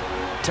nickel.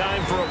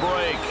 Time for a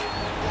break.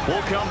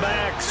 We'll come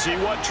back, see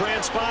what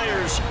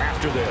transpires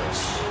after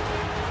this.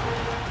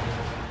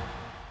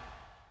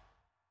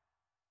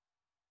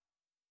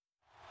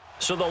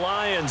 So the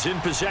Lions in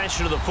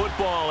possession of the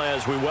football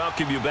as we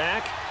welcome you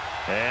back.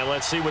 And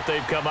let's see what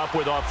they've come up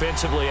with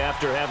offensively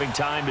after having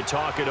time to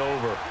talk it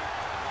over.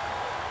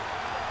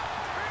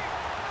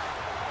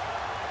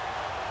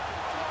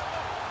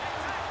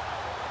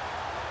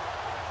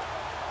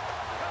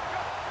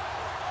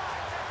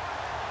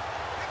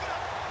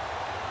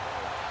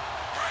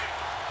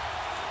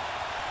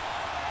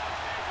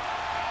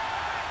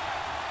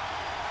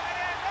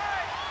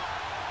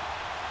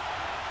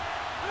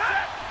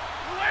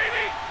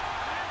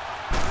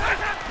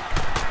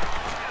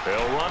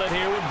 They'll run it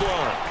here with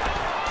Blunt.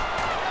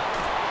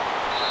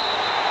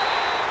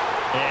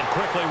 And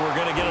quickly we're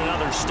going to get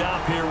another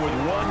stop here with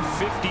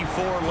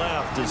 1:54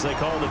 left as they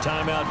call the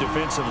timeout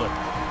defensively.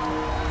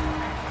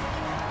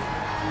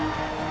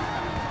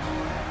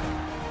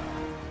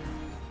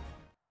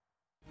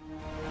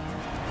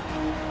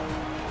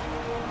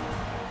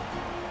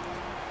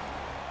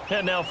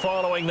 And now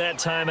following that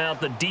timeout,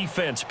 the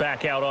defense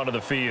back out onto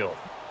the field.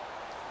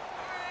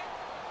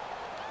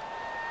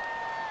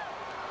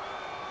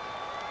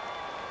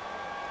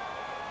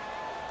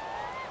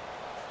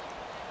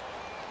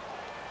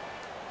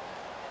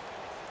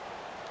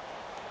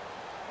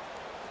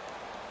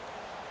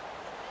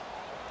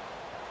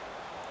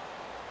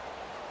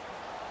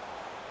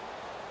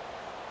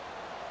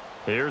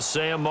 Here's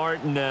Sam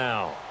Martin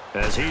now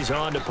as he's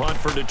on to punt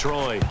for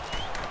Detroit.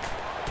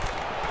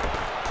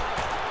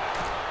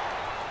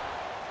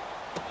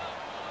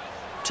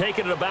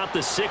 Taking it about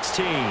the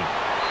 16. 12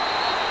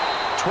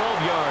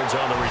 yards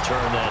on the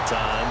return that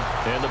time.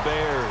 And the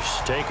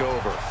Bears take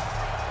over.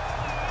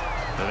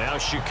 And now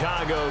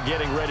Chicago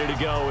getting ready to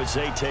go as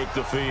they take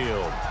the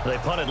field. They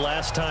punted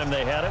last time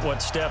they had it.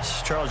 What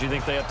steps, Charles, do you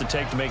think they have to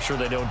take to make sure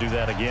they don't do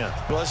that again?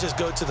 Well, let's just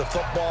go to the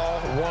football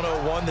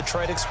 101, the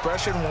trade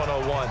expression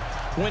 101.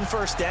 Win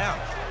 1st down.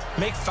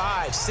 Make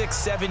 5, 6,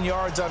 7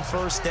 yards on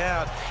 1st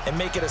down and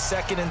make it a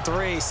 2nd and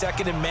 3,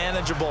 2nd and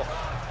manageable.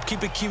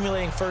 Keep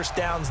accumulating 1st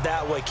downs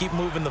that way. Keep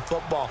moving the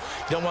football.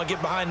 You don't want to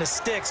get behind the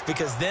sticks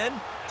because then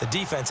the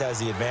defense has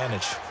the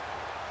advantage.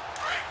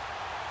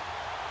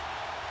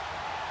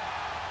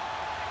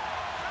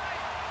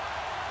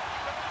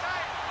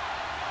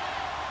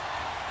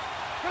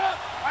 Good.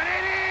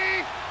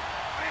 180.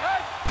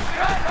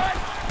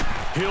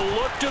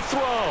 look to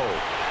throw.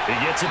 He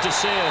gets it to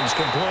Sims,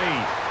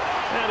 complete.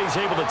 And he's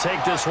able to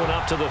take this one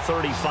up to the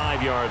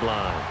 35-yard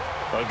line.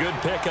 A good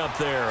pickup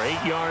there,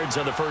 8 yards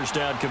on the first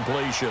down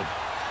completion.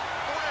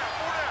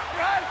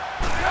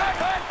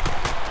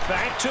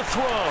 Back to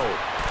throw.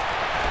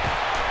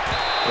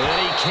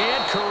 And he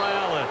can't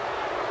corral it.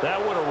 That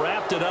would have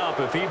wrapped it up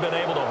if he'd been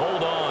able to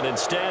hold on.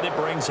 Instead, it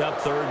brings up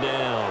third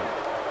down.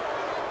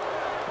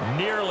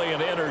 Nearly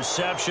an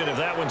interception. If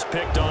that one's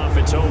picked off,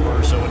 it's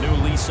over. So a new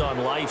lease on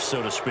life,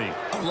 so to speak.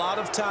 A lot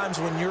of times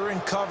when you're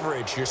in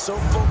coverage, you're so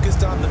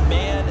focused on the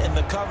man and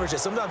the coverage that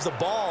sometimes the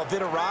ball, if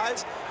it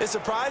arrives, it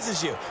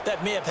surprises you.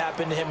 That may have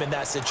happened to him in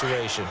that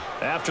situation.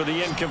 After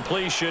the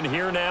incompletion,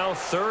 here now,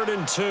 3rd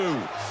and 2.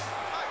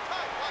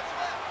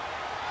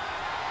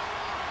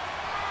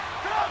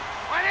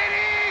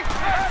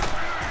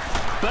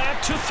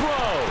 Back to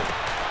throw.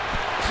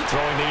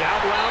 Throwing the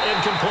out route,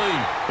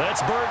 incomplete.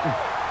 That's Burton.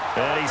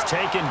 And he's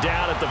taken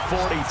down at the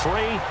 43,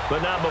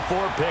 but not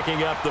before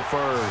picking up the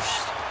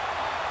first.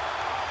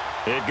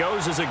 It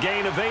goes as a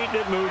gain of 8,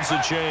 and it moves the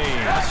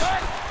chains.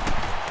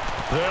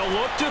 They'll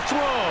look to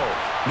throw.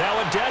 Now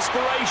a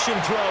desperation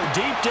throw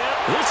deep down.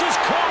 This is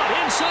caught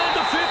inside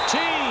the 15.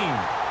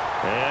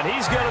 And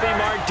he's going to be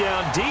marked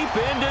down deep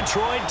in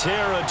Detroit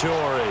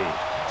territory.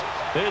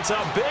 It's a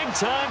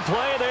big-time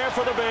play there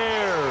for the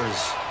Bears.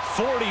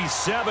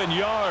 47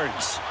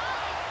 yards.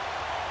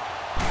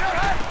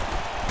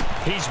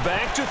 He's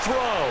back to throw.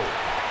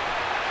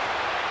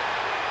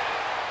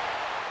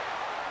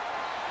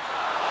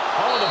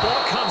 Oh, the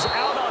ball comes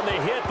out on the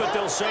hit, but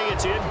they'll say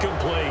it's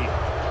incomplete.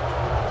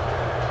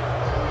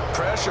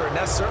 Pressure, and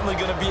that's certainly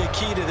going to be a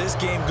key to this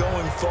game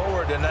going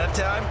forward. And that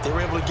time, they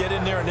were able to get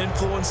in there and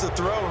influence the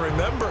throw. And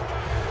remember,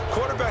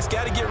 quarterbacks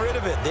got to get rid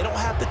of it. They don't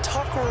have the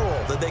tuck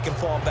rule that they can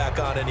fall back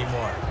on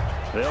anymore.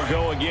 They'll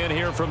go again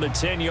here from the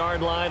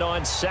 10-yard line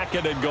on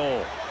 2nd and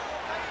goal.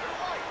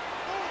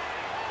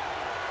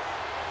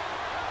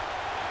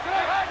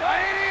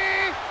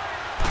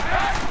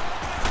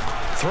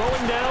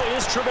 Throwing now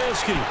is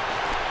Trubisky.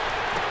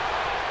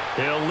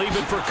 He'll leave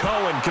it for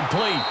Cohen,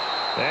 complete.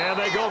 And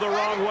they go the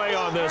wrong way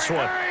on this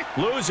one.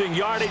 Losing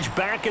yardage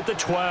back at the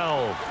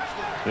 12.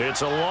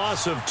 It's a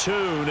loss of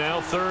 2,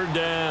 now 3rd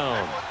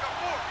down.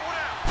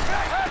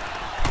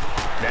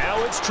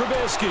 Now it's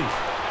Trubisky.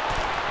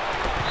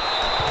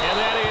 And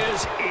that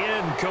is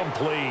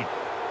incomplete.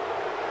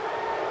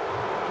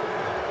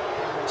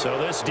 So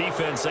this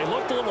defense, they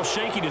looked a little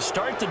shaky to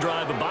start the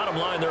drive, but bottom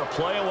line, they're a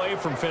play away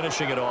from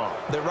finishing it off.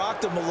 They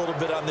rocked them a little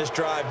bit on this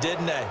drive,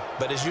 didn't they?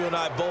 But as you and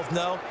I both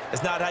know,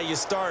 it's not how you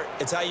start,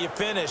 it's how you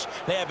finish.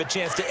 They have a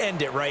chance to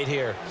end it right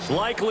here.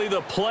 Likely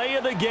the play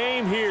of the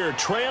game here,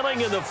 trailing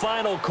in the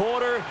final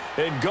quarter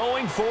and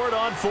going for it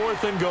on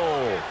 4th and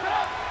goal.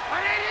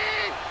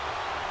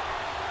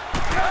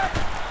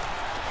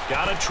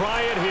 Got to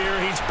try it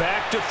here. He's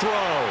back to throw.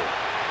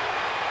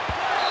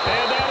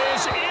 And that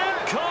is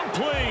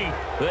incomplete.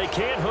 They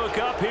can't hook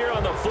up here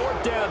on the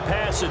 4th down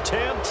pass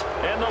attempt.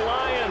 And the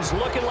Lions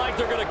looking like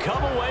they're going to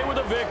come away with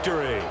a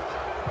victory.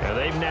 And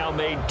they've now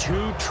made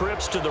 2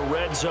 trips to the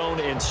red zone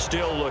and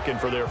still looking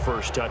for their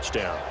first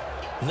touchdown.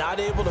 Not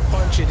able to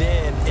punch it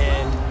in,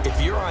 and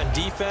if you're on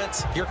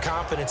defense, your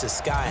confidence is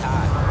sky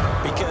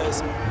high.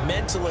 Because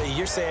mentally,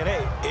 you're saying,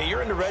 hey,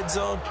 you're in the red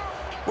zone.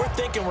 We're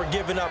thinking we're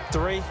giving up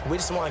 3. We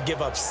just want to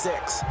give up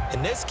 6.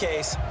 In this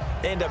case,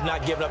 they end up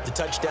not giving up the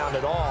touchdown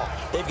at all.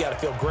 They've got to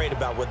feel great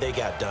about what they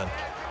got done.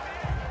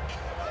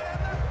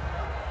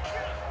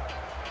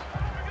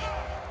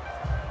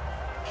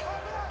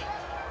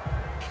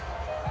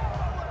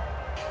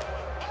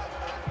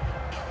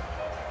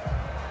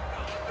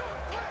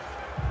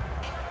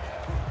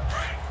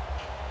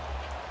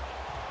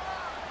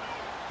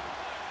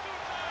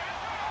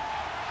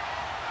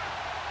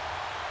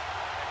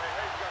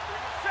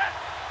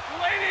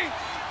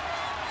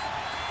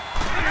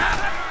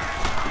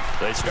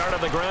 They start on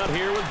the ground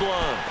here with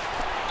Blunt.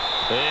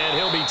 And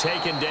he'll be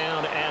taken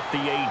down at the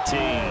 18.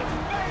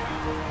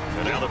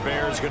 And now the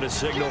Bears going to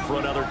signal for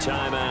another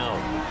timeout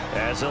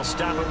as they'll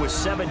stop it with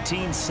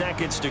 17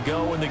 seconds to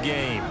go in the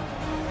game.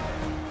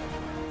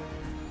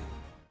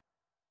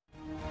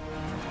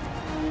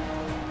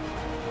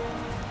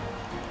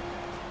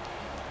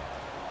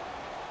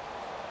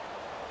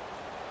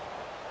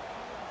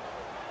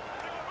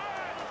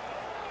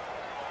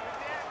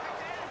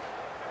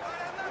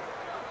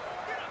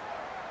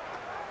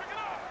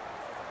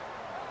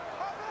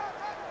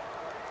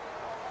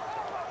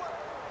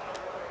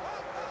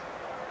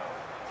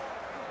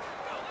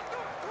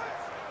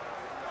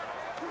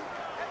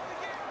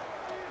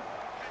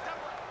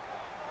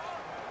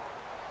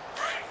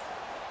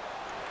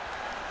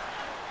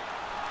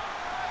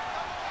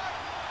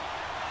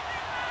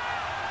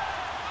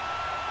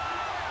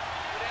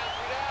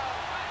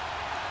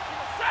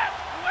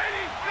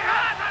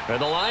 And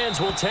the Lions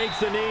will take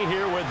the knee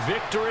here with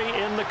victory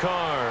in the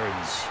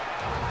cards.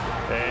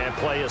 And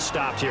play is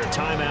stopped here.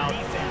 Timeout.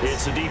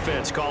 It's the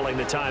defense calling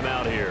the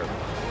timeout here,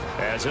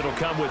 as it'll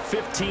come with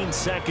 15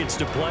 seconds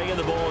to play in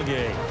the ball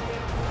game.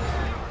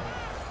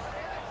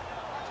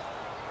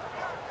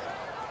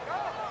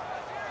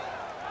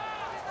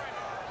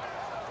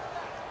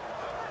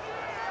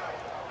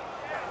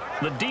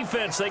 The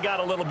defense, they got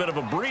a little bit of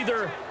a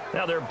breather.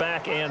 Now they're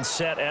back and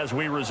set as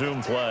we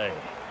resume play.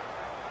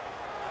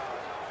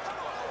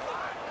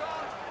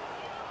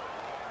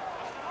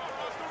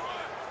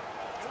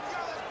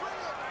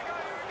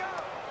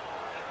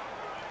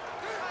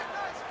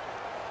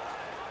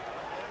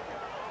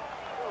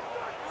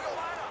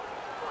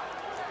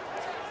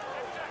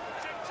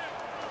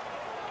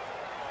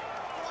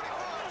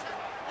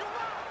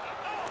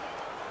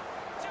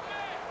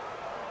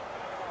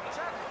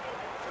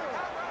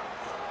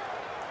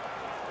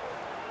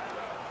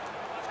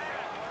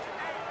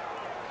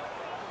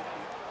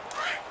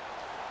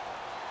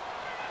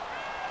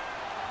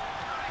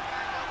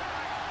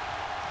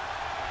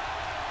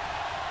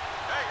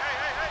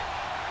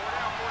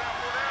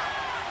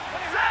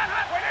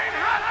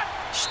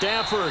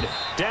 Stafford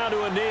down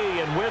to a knee,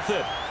 and with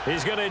it,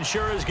 he's going to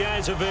ensure his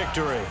guys a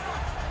victory.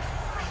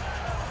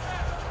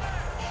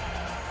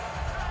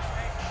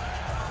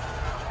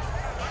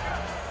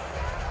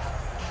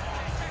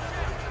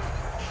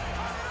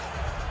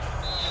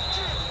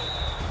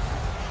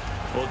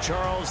 Well,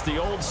 Charles,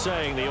 the old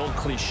saying, the old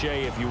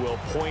cliche, if you will,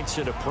 points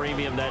at a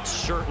premium, that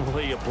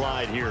certainly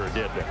applied here,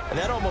 didn't it? And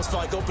that almost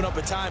felt like open up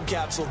a time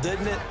capsule,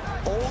 didn't it?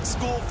 Old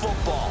school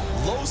football,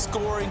 low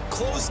scoring,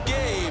 close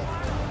game.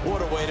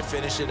 What a way to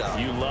finish it up.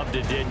 You loved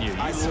it, didn't you?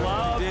 You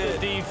loved the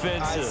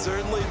defenses. I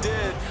certainly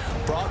did.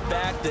 Brought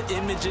back the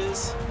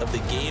images of the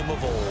game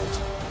of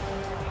old.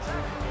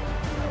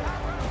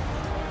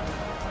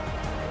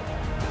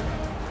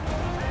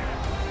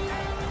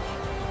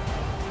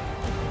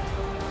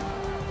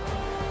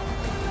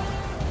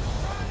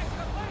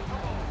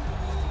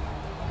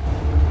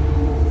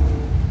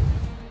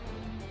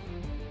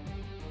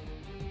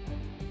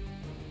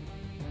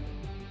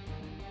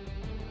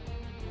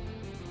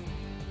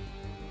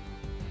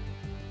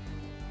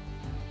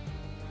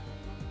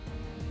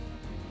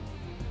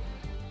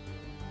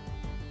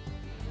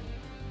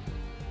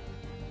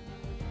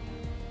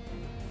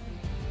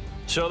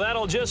 So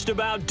that'll just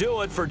about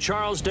do it for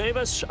Charles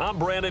Davis. I'm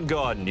Brandon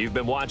Gaudin. You've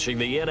been watching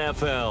the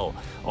NFL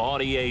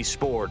on EA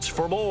Sports.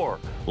 For more,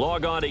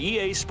 log on to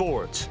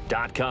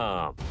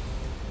easports.com.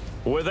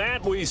 With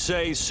that, we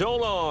say so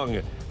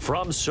long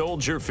from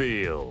Soldier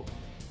Field.